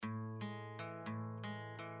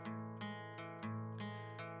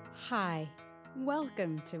Hi,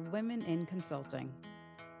 welcome to Women in Consulting.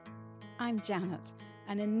 I'm Janet,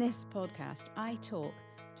 and in this podcast, I talk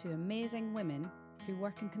to amazing women who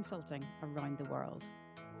work in consulting around the world.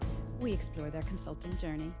 We explore their consulting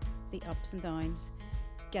journey, the ups and downs,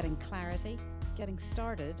 getting clarity, getting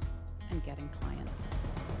started, and getting clients.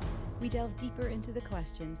 We delve deeper into the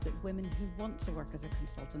questions that women who want to work as a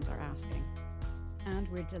consultant are asking. And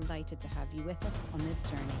we're delighted to have you with us on this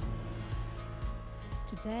journey.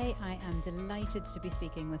 Today, I am delighted to be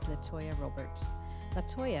speaking with Latoya Roberts.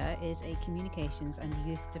 Latoya is a communications and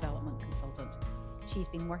youth development consultant. She's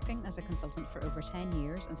been working as a consultant for over 10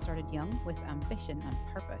 years and started young with ambition and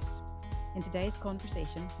purpose. In today's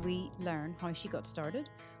conversation, we learn how she got started,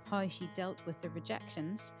 how she dealt with the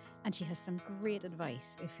rejections, and she has some great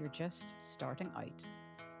advice if you're just starting out.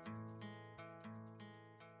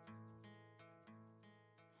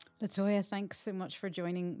 Latoya, thanks so much for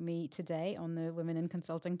joining me today on the Women in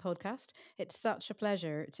Consulting podcast. It's such a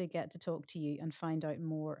pleasure to get to talk to you and find out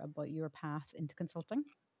more about your path into consulting.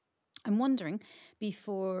 I'm wondering,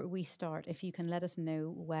 before we start, if you can let us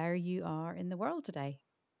know where you are in the world today.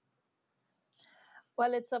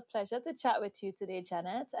 Well, it's a pleasure to chat with you today,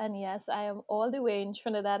 Janet. And yes, I am all the way in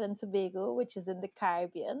Trinidad and Tobago, which is in the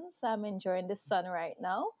Caribbean. So I'm enjoying the sun right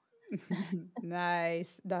now.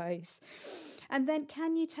 Nice. And then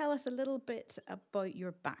can you tell us a little bit about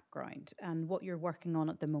your background and what you're working on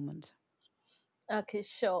at the moment? Okay,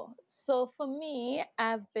 sure. So for me,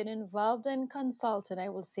 I've been involved in consulting, I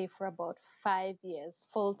will say, for about 5 years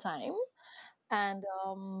full time. And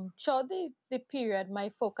throughout the period, my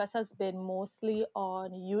focus has been mostly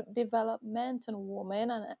on youth development and women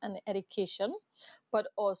and education, but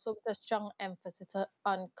also with a strong emphasis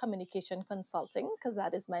on communication consulting, because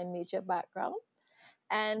that is my major background.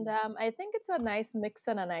 And I think it's a nice mix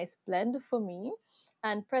and a nice blend for me.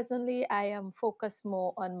 And presently, I am focused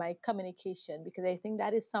more on my communication because I think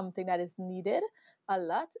that is something that is needed a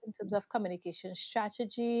lot in terms of communication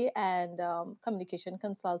strategy and communication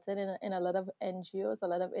consulting in a lot of NGOs, a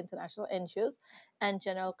lot of international NGOs, and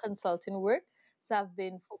general consulting work. So I've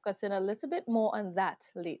been focusing a little bit more on that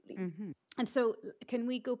lately. Mm-hmm. And so, can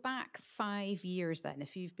we go back 5 years then?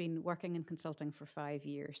 If you've been working in consulting for 5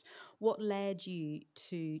 years, what led you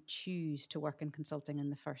to choose to work in consulting in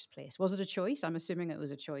the first place? Was it a choice? I'm assuming it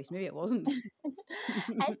was a choice. Maybe it wasn't.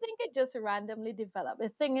 I think it just randomly developed. The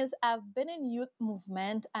thing is, I've been in youth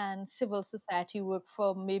movement and civil society work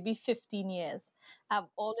for maybe 15 years. I've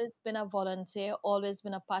always been a volunteer, always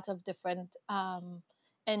been a part of different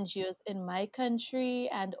NGOs in my country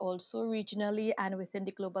and also regionally and within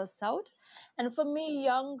the global south. And for me,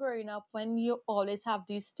 young growing up, when you always have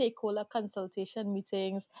these stakeholder consultation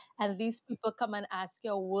meetings and these people come and ask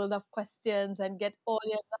you a world of questions and get all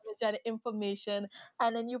your knowledge and information,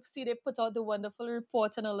 and then you see they put out the wonderful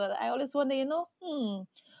report and all that. I always wonder,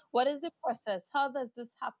 what is the process? How does this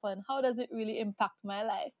happen? How does it really impact my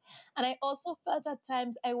life? And I also felt at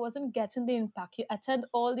times I wasn't getting the impact. You attend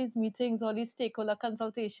all these meetings, all these stakeholder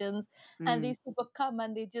consultations, and Mm. these people come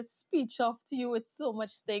and they just speech off to you with so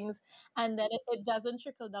much things, and then it doesn't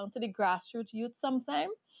trickle down to the grassroots youth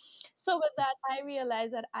sometimes. So with that, I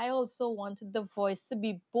realized that I also wanted the voice to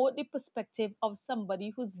be both the perspective of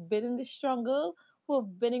somebody who's been in the struggle, who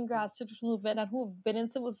have been in grassroots movement and who have been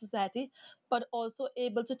in civil society, but also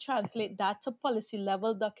able to translate that to policy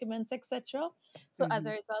level documents, etc. So as a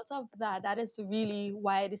Hmm. result of that, that is really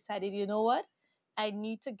why I decided, you know what? I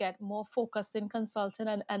need to get more focused in consulting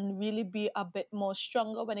and really be a bit more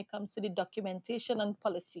stronger when it comes to the documentation and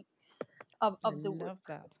policy I of the love work.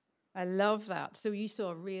 that. I love that. So you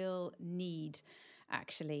saw a real need,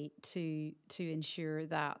 actually, to ensure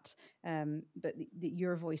that that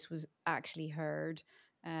your voice was actually heard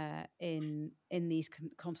in these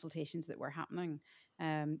consultations that were happening.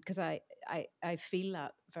 Because I feel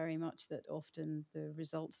that very much, that often the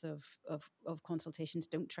results of consultations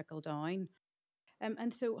don't trickle down.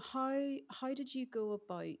 And so how did you go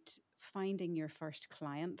about finding your first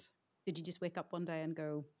client? Did you just wake up one day and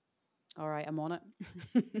go, all right, I'm on it?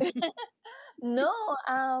 No,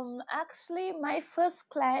 actually, my first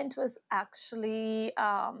client was actually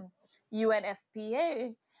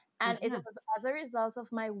UNFPA. And it Uh-huh. was as a result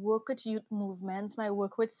of my work with youth movements, my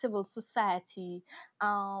work with civil society.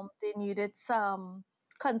 They needed some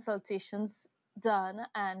consultations done.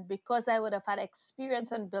 And because I would have had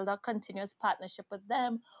experience and built a continuous partnership with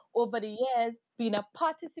them over the years, being a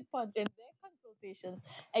participant in their consultations,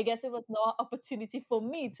 I guess it was now an opportunity for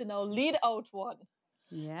me to now lead out one.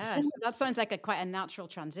 Yeah, so that sounds like a quite a natural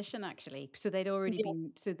transition, actually. So Yeah.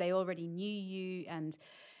 they already knew you, and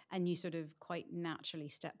you sort of quite naturally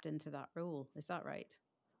stepped into that role. Is that right?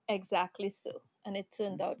 exactly so. And it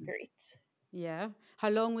turned out Mhm. great. Yeah. How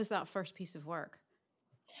long was that first piece of work?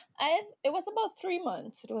 It was about 3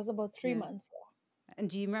 months. It was about three Yeah. months. And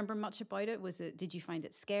do you remember much about it? Did you find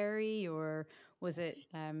it scary, or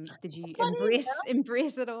did you Funny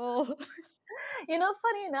embrace it all?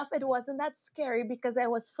 Funny enough, it wasn't that scary because I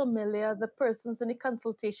was familiar. The persons in the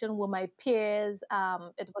consultation were my peers.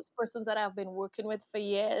 It was persons that I've been working with for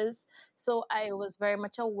years. So I was very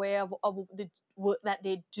much aware of the work that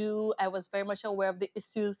they do. I was very much aware of the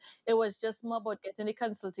issues. It was just more about getting the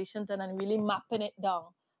consultations done and really mapping it down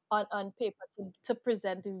on paper to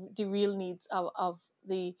present the real needs of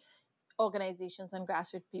the organizations and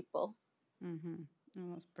grassroots people. Mm-hmm. Oh,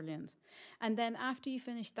 that's brilliant. And then after you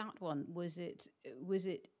finished that one,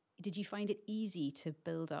 did you find it easy to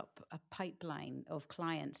build up a pipeline of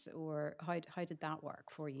clients, or how did that work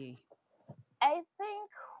for you? I think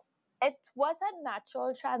it was a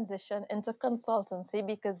natural transition into consultancy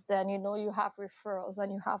because then you have referrals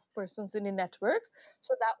and you have persons in the network.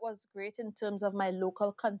 So that was great in terms of my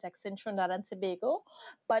local context in Trinidad and Tobago.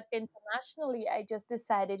 But internationally, I just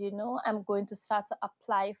decided, I'm going to start to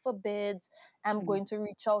apply for bids. I'm Mm. going to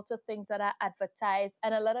reach out to things that are advertised.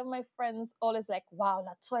 And a lot of my friends always like, wow,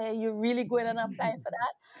 that's why you're really going and applying for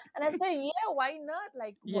that. And I say, yeah, why not?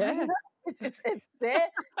 Like, why Yeah, not? It's there.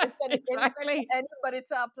 It's on the internet for exactly. anybody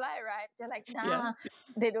to apply, right? They're like, Yeah. nah,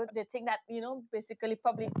 they think that, basically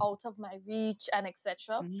probably out of my reach and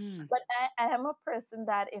etc. Mm. But I am a person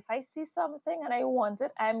that if I see something and I want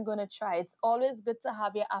it, I'm gonna try. It's always good to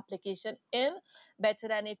have your application in, better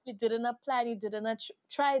than if you didn't apply and you didn't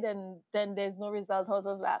try, then there's no result out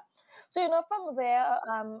of that. So from there,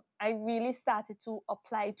 I really started to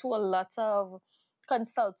apply to a lot of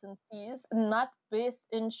consultancies, not based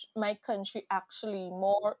in my country, actually,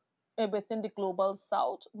 more within the global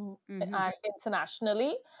south, Mm-hmm. and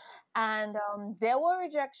internationally. And there were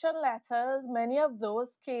rejection letters. Many of those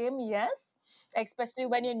came, yes, especially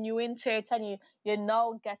when you're new in church and you're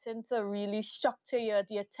now getting to really structure your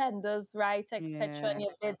tenders right, etc., and Yeah.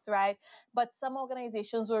 your bids right. But some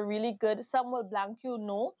organizations were really good. Some will blank you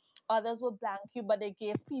no, others will blank you, but they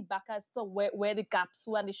gave feedback as to where the gaps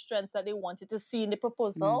were and the strengths that they wanted to see in the Mm.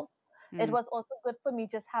 proposal. It Mm. was also good for me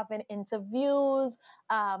just having interviews,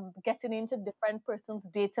 getting into different persons'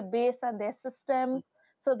 database and their systems.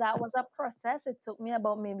 So that was a process. It took me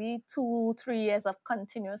about maybe 2, 3 years of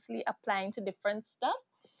continuously applying to different stuff.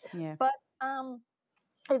 Yeah. But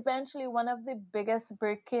eventually, one of the biggest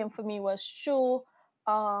break came for me was show.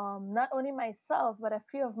 Not only myself, but a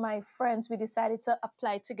few of my friends, we decided to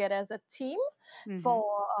apply together as a team Mm-hmm. for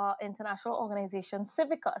international organization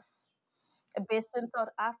Civicus based in South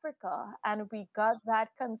Africa, and we got that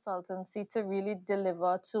consultancy to really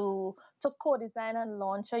deliver to co-design and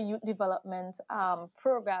launch a youth development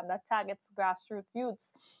program that targets grassroots youths,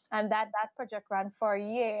 and that project ran for a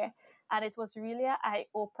year. And it was really an eye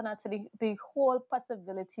opener to the whole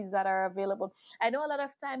possibilities that are available. I know a lot of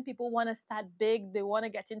time people want to start big, they want to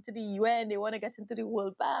get into the UN, they want to get into the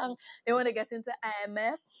World Bank, they want to get into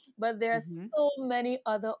IMF, but there are Mm-hmm. so many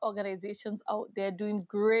other organizations out there doing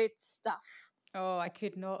great stuff. Oh, I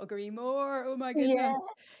could not agree more. Oh my Yeah. goodness.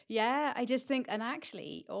 Yeah, I just think, and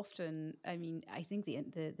actually, often, I mean, I think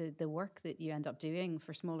the work that you end up doing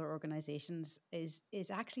for smaller organizations is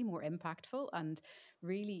actually more impactful and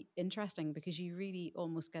really interesting, because you really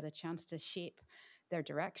almost get a chance to shape their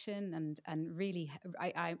direction, and really,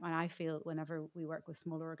 I feel whenever we work with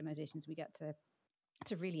smaller organizations, we get to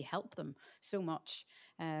really help them so much.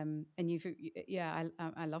 And yeah,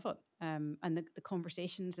 I love it. And the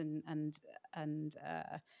conversations and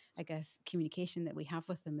I guess communication that we have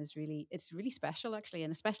with them it's really special, actually.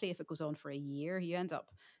 And especially if it goes on for a year, you end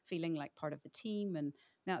up feeling like part of the team. And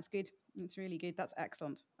now it's good. It's really good. That's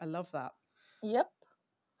excellent. I love that. Yep.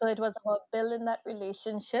 So it was about building that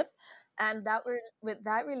relationship, and with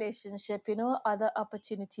that relationship, other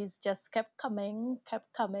opportunities just kept coming,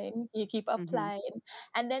 kept coming. You keep Hmm. applying,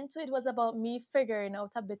 and then too, it was about me figuring out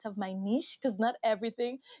a bit of my niche because not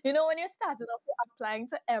everything. When you're starting off, you're applying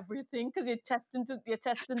to everything because you're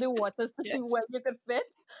testing the waters to see Yes. where you could fit,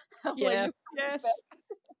 and where Yeah. you can fit.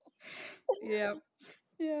 Yes. Yeah.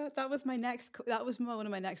 Yeah, that was one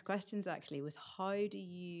of my next questions, actually, was how do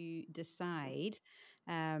you decide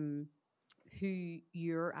um, who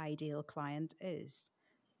your ideal client is?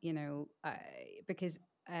 Because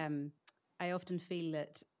um, I often feel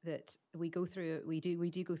that we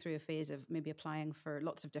do go through a phase of maybe applying for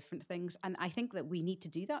lots of different things, and I think that we need to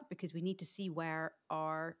do that because we need to see where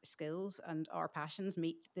our skills and our passions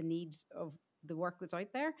meet the needs of the work that's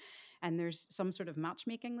out there, and there's some sort of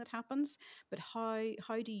matchmaking that happens. But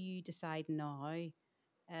how do you decide now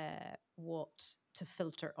what to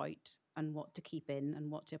filter out and what to keep in and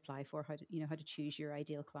what to apply for, how to, how to choose your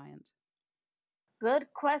ideal client? Good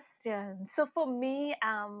question. So for me,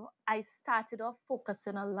 I started off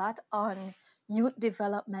focusing a lot on youth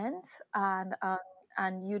development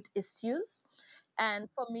and youth issues. And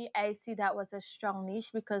for me, I see that was a strong niche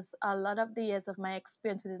because a lot of the years of my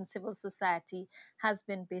experience within civil society has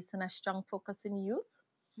been based on a strong focus in youth.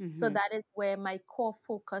 So Mm-hmm. that is where my core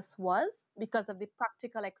focus was because of the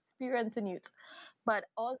practical experience in youth. But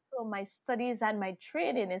also, my studies and my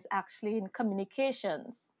training is actually in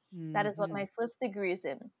communications. That is what Mm-hmm. my first degree is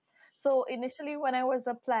in. So initially, when I was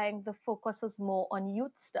applying, the focus was more on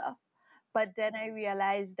youth stuff. But then I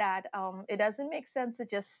realized that it doesn't make sense to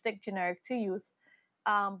just stick generic to youth,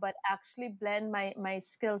 but actually blend my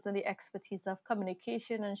skills and the expertise of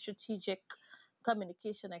communication and strategic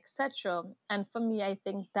communication, etc. And for me, I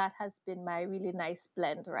think that has been my really nice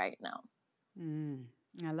blend right now. Mm.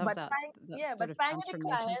 I love But that that yeah, but sort of finding the transformation.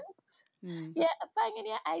 client, Mm. yeah, finding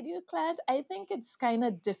your ideal client, I think it's kind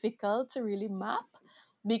of difficult to really map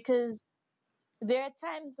because there are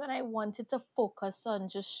times when I wanted to focus on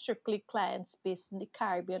just strictly clients based in the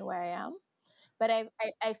Caribbean where I am. But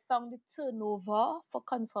I found the turnover for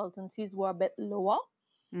consultancies were a bit lower.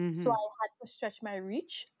 So Mm-hmm. I had to stretch my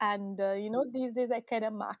reach. And, these days I kind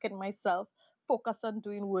of market myself, focus on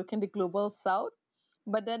doing work in the global south.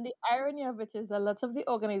 But then the irony of it is a lot of the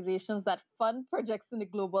organizations that fund projects in the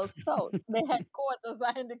global south, their headquarters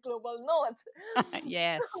are in the global north.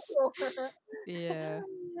 Yes. So, Yeah.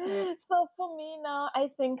 Yeah. so for me now, I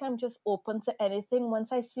think I'm just open to anything. Once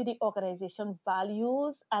I see the organization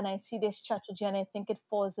values and I see their strategy and I think it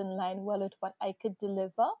falls in line well with what I could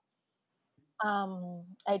deliver,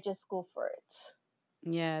 I just go for it.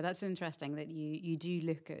 Yeah, that's interesting that you do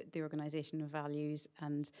look at the organizational values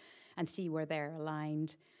and see where they're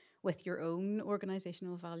aligned with your own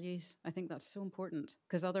organizational values. I think that's so important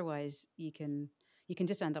because otherwise you can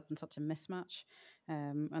just end up in such a mismatch.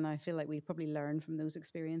 And I feel like we probably learn from those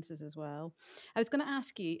experiences as well. I was going to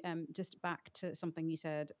ask you, just back to something you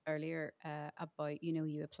said earlier about,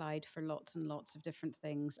 you applied for lots and lots of different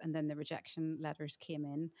things, and then the rejection letters came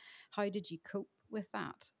in. How did you cope with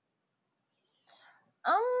that?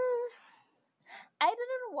 Um, I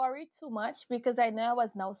didn't worry too much because I know I was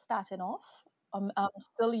now starting off. I'm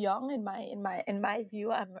still young in my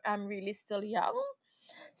view. I'm really still young.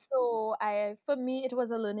 So for me it was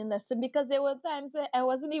a learning lesson because there were times where I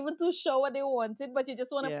wasn't even too sure what they wanted, but you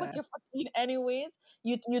just want to put Yeah. your foot in anyways.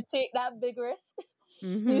 You take that big risk.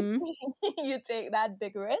 You Mm-hmm. you take that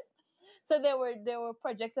big risk. So there were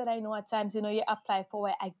projects that I know at times, you apply for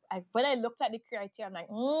where I when I looked at the criteria, I'm like,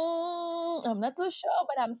 I'm not too sure,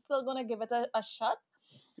 but I'm still gonna give it a shot.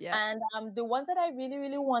 Yep. And the ones that I really,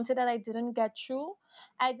 really wanted that I didn't get through,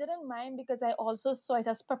 I didn't mind because I also saw it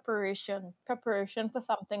as preparation for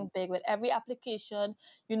something big. With every application,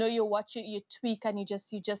 you watch it, you tweak, and you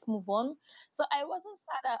just move on. So I wasn't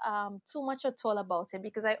sad too much at all about it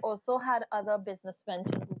because I also had other business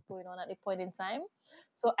ventures was going on at the point in time.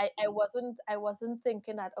 So I wasn't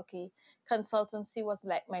thinking that okay, consultancy was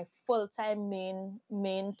like my full time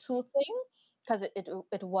main two thing because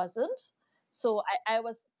it wasn't. So I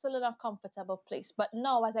was still in a comfortable place. But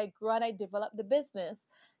now, as I grow and I develop the business,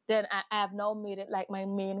 then I have now made it like my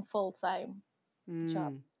main full time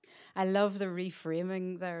job. Mm. I love the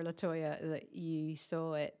reframing there, Latoya, that you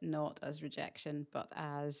saw it not as rejection, but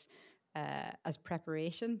as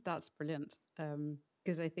preparation. That's brilliant.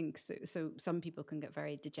 Because I think so. Some people can get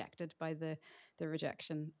very dejected by the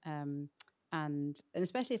rejection, and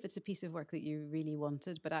especially if it's a piece of work that you really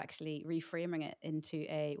wanted, but actually reframing it into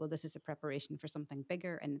this is a preparation for something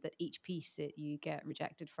bigger, and that each piece that you get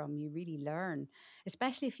rejected from, you really learn,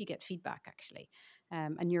 especially if you get feedback actually.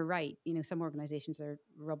 And you're right, some organizations are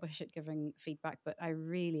rubbish at giving feedback, but I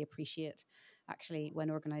really appreciate actually when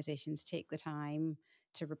organizations take the time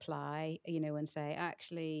to reply, and say,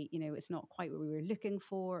 actually, it's not quite what we were looking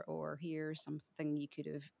for, or here's something you could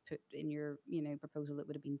have put in your, proposal that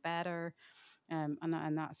would have been better. And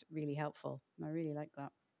that's really helpful. I really like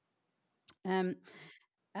that. Um,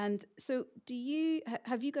 and so,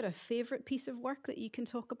 have you got a favorite piece of work that you can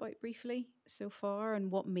talk about briefly so far,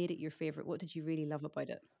 and what made it your favorite? What did you really love about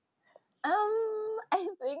it? I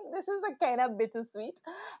think this is a kind of bittersweet.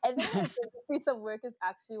 I think my favorite piece of work is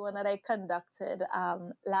actually one that I conducted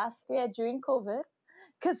last year during COVID,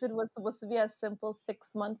 because it was supposed to be a simple 6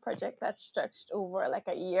 month project that stretched over like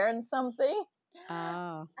a year and something.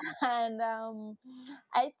 Ah. And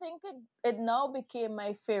I think it now became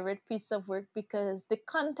my favorite piece of work because the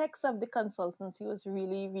context of the consultancy was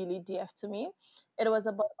really, really dear to me. It was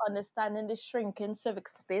about understanding the shrinking civic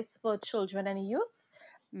space for children and youth.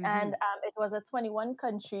 And Mm-hmm. it was a 21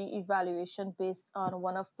 country evaluation based on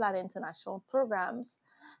one of Plan International programs.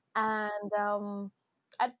 And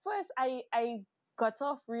at first, I got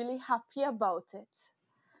off really happy about it.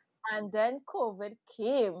 And then COVID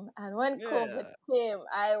came. And when COVID Yeah. came,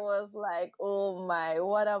 I was like, oh my,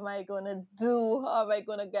 what am I going to do? How am I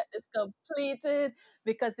going to get this completed?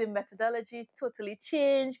 Because the methodology totally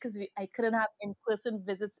changed because I couldn't have in person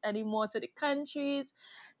visits anymore to the countries.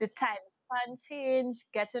 The time span changed.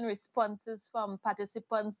 Getting responses from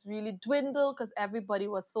participants really dwindled because everybody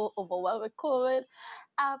was so overwhelmed with COVID.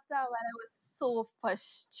 After a while, I was so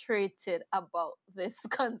frustrated about this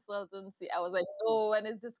consultancy. I was like, no, when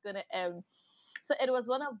is this going to end? So it was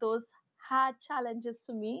one of those hard challenges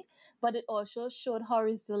to me, but it also showed how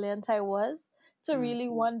resilient I was to Mm. really,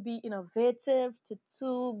 one, be innovative, to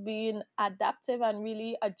two, being adaptive and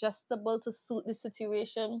really adjustable to suit the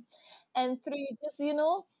situation, and three, just,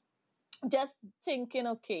 just thinking,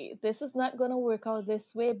 okay, this is not going to work out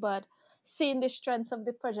this way, but seeing the strengths of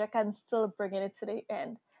the project and still bringing it to the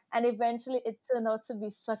end. And eventually it turned out to be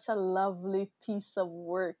such a lovely piece of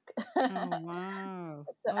work. Oh, wow.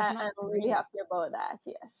 So Oh, isn't that I'm really great? happy about that,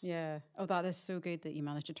 yes. Yeah. Oh, that is so good that you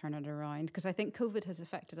managed to turn it around because I think COVID has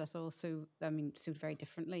affected us all so, I mean, so very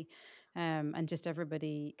differently. And just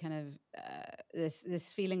everybody kind of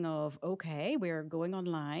this feeling of, okay, we're going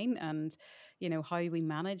online and, how we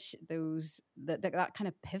manage that kind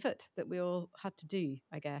of pivot that we all had to do,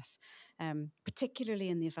 I guess, particularly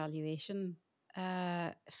in the evaluation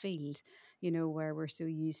field, where we're so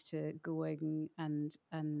used to going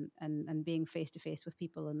and being face to face with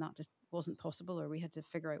people, and that just wasn't possible, or we had to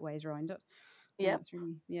figure out ways around it. And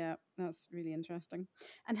Yep. that's really interesting.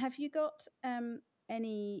 And have you got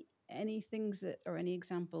any things that or any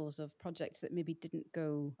examples of projects that maybe didn't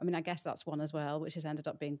go? I mean, I guess that's one as well, which has ended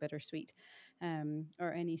up being bittersweet.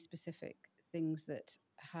 Or any specific things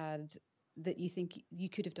that you think you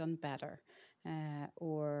could have done better,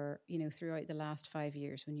 or throughout the last 5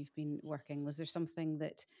 years when you've been working, was there something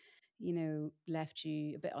that left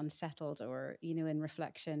you a bit unsettled, or in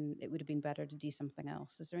reflection it would have been better to do something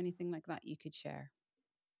else? Is there anything like that you could share?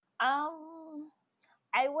 Um,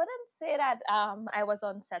 I wouldn't say that I was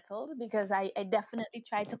unsettled because I definitely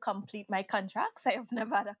tried to complete my contracts. I have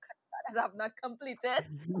never had a contract that I've not completed.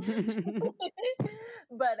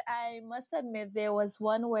 But I must admit there was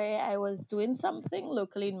one where I was doing something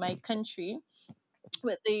locally in my country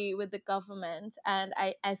with the government, and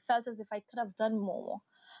I felt as if I could have done more.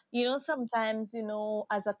 Sometimes,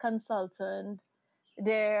 as a consultant,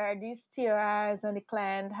 there are these TRIs and the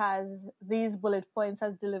client has these bullet points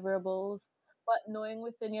as deliverables, but knowing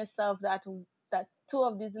within yourself that two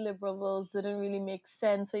of these deliverables didn't really make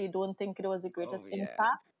sense, so you don't think it was the greatest Oh yeah.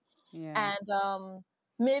 impact. Yeah. And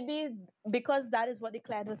maybe because that is what the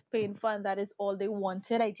client was paying for and that is all they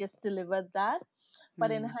wanted, I just delivered that.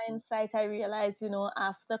 But in Hmm. hindsight, I realized,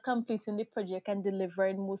 after completing the project and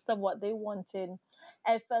delivering most of what they wanted,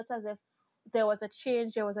 I felt as if there was a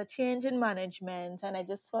change in management, and I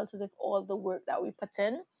just felt as if all the work that we put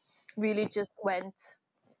in really just went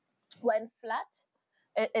flat.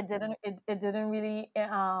 It didn't really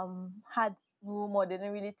had room or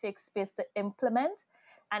didn't really take space to implement.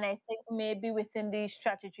 And I think maybe within the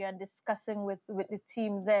strategy and discussing with the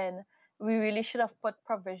team then, we really should have put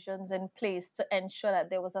provisions in place to ensure that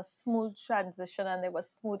there was a smooth transition and there was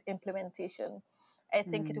smooth implementation. I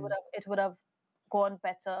think Mm. it would have gone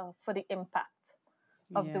better for the impact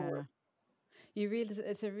of the work. Yeah.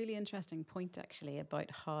 It's a really interesting point actually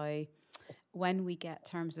about how when we get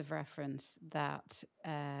terms of reference that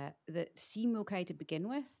seem okay to begin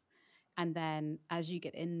with, and then as you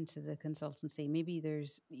get into the consultancy, maybe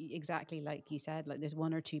there's exactly like you said, like there's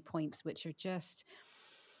one or two points which are just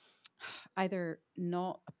either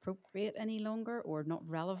not appropriate any longer or not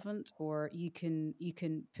relevant, or you can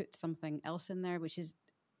put something else in there which is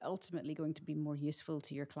ultimately going to be more useful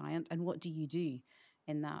to your client. And what do you do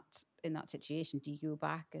in that situation? Do you go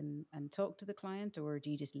back and talk to the client, or do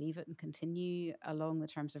you just leave it and continue along the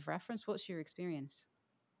terms of reference? What's your experience?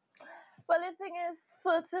 Well, the thing is,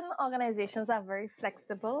 certain organizations are very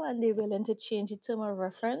flexible and they're willing to change the term of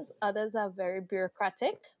reference. Others are very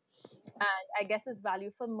bureaucratic. And I guess it's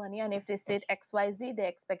value for money. And if they state XYZ, they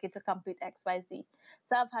expect you to complete XYZ.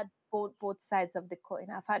 So I've had both sides of the coin.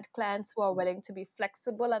 I've had clients who are willing to be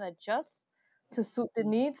flexible and adjust to suit the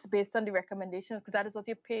needs based on the recommendations, because that is what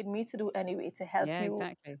you paid me to do anyway, to help Yeah, you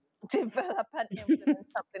exactly. develop and implement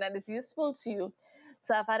something that is useful to you.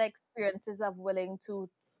 So I've had experiences of willing to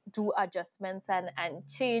do adjustments and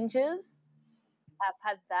changes. I've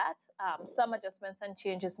had that. Some adjustments and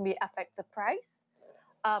changes may affect the price,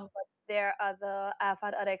 but I've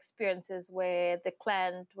had other experiences where the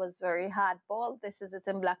client was very hardball. This is it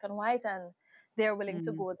in black and white, and they're willing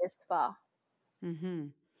to Mm. go this far. Mm-hmm.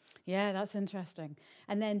 Yeah, that's interesting.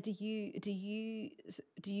 And then do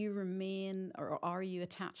you remain, or are you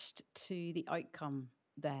attached to the outcome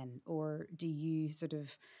then, or do you sort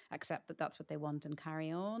of accept that that's what they want and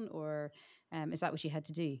carry on, or is that what you had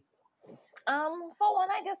to do? For one,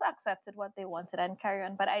 I just accepted what they wanted and carry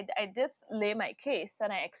on. But I did lay my case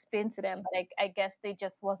and I explained to them. But I guess they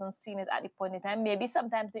just wasn't seeing it at the point in time. Maybe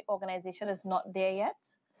sometimes the organization is not there yet,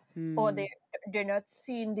 or Hmm. they're not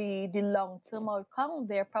seeing the long term outcome.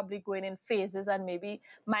 They're probably going in phases, and maybe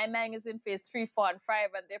my mind is in phase 3, 4, and 5,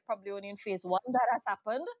 and they're probably only in phase 1. That has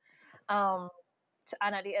happened. Um,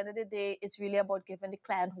 and at the end of the day, it's really about giving the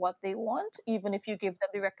client what they want. Even if you give them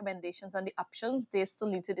the recommendations and the options, they still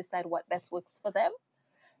need to decide what best works for them.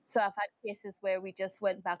 So I've had cases where we just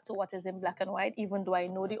went back to what is in black and white, even though I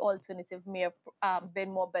know the alternative may have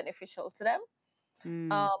been more beneficial to them. Mm.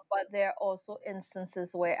 But there are also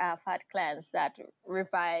instances where I've had clients that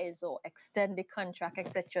revise or extend the contract,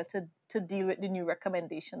 etc., to deal with the new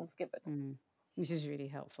recommendations given. Mm. Which is really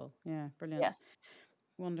helpful. Yeah, brilliant. Yes.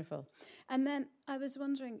 Wonderful. And then I was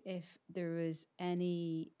wondering if there was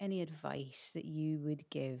any advice that you would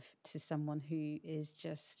give to someone who is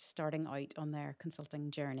just starting out on their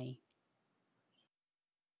consulting journey.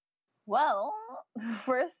 Well, the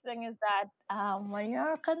first thing is that when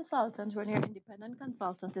you're a consultant, when you're an independent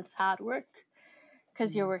consultant, it's hard work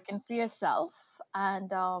because you're Mm. working for yourself.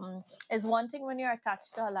 And it's one thing when you're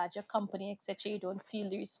attached to a larger company, etc., you don't feel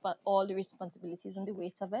all the responsibilities and the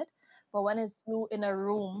weight of it. But when it's you in a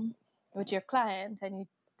room with your client and you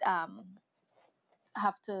um,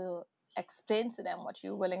 have to explain to them what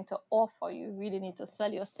you're willing to offer, you really need to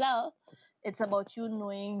sell yourself. It's about you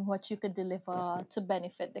knowing what you could deliver to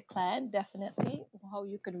benefit the client, definitely, how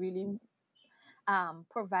you could really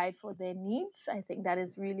provide for their needs. I think that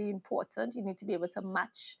is really important. You need to be able to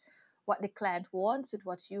match what the client wants with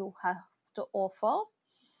what you have to offer.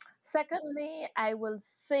 Secondly, I will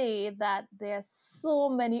say that there's so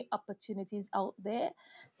many opportunities out there.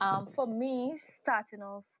 For me, starting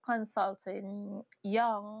off consulting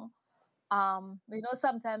young,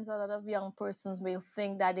 sometimes a lot of young persons will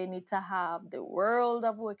think that they need to have the world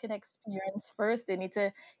of working experience first. They need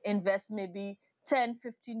to invest maybe 10,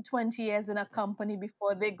 15, 20 years in a company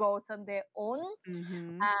before they go out on their own.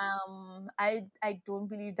 Mm-hmm. I don't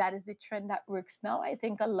believe that is the trend that works now. I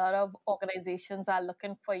think a lot of organizations are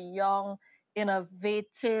looking for young,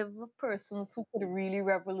 innovative persons who could really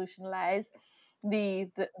revolutionize the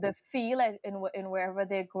field in wherever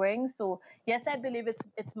they're going. So yes, I believe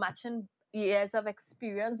it's matching years of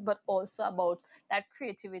experience, but also about that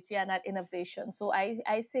creativity and that innovation. So I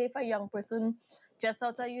say if a young person just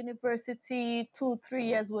out of university, 2, 3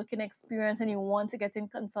 years working experience, and you want to get in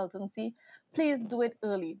consultancy, please do it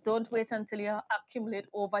early. Don't wait until you accumulate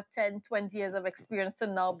over 10, 20 years of experience to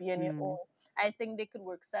now be on your own. Mm. I think they could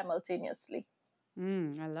work simultaneously.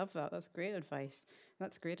 I love that. That's great advice.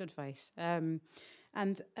 That's great advice. And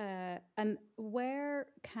where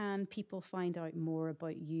can people find out more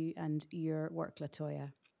about you and your work,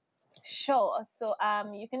 Latoya? Sure. So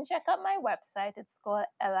you can check out my website. It's called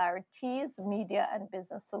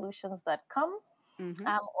lrtsmediaandbusinesssolutions.com. Mm-hmm.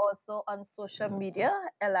 I'm also on social media,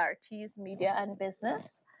 LRTs Media and Business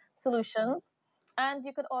Solutions. And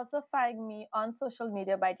you could also find me on social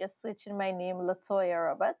media by just searching my name, Latoya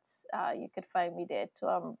Roberts. You could find me there too.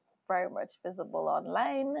 I'm very much visible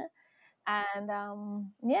online. And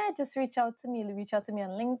yeah, just reach out to me. Reach out to me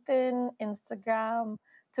on LinkedIn, Instagram,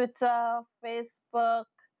 Twitter, Facebook,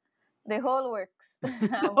 the whole works. The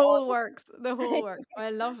I'm whole on. works. The whole works.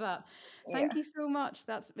 I love that. Yeah. Thank you so much.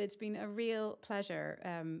 It's been a real pleasure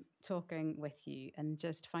talking with you and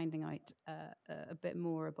just finding out a bit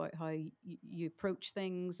more about how you approach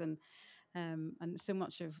things, and so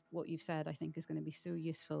much of what you've said I think is going to be so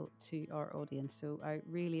useful to our audience. So I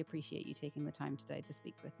really appreciate you taking the time today to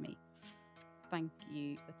speak with me. Thank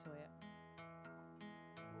you, Latoya.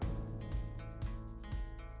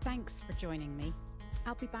 Thanks for joining me.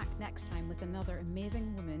 I'll be back next time with another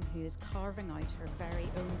amazing woman who is carving out her very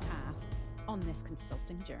own path on this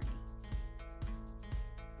consulting journey.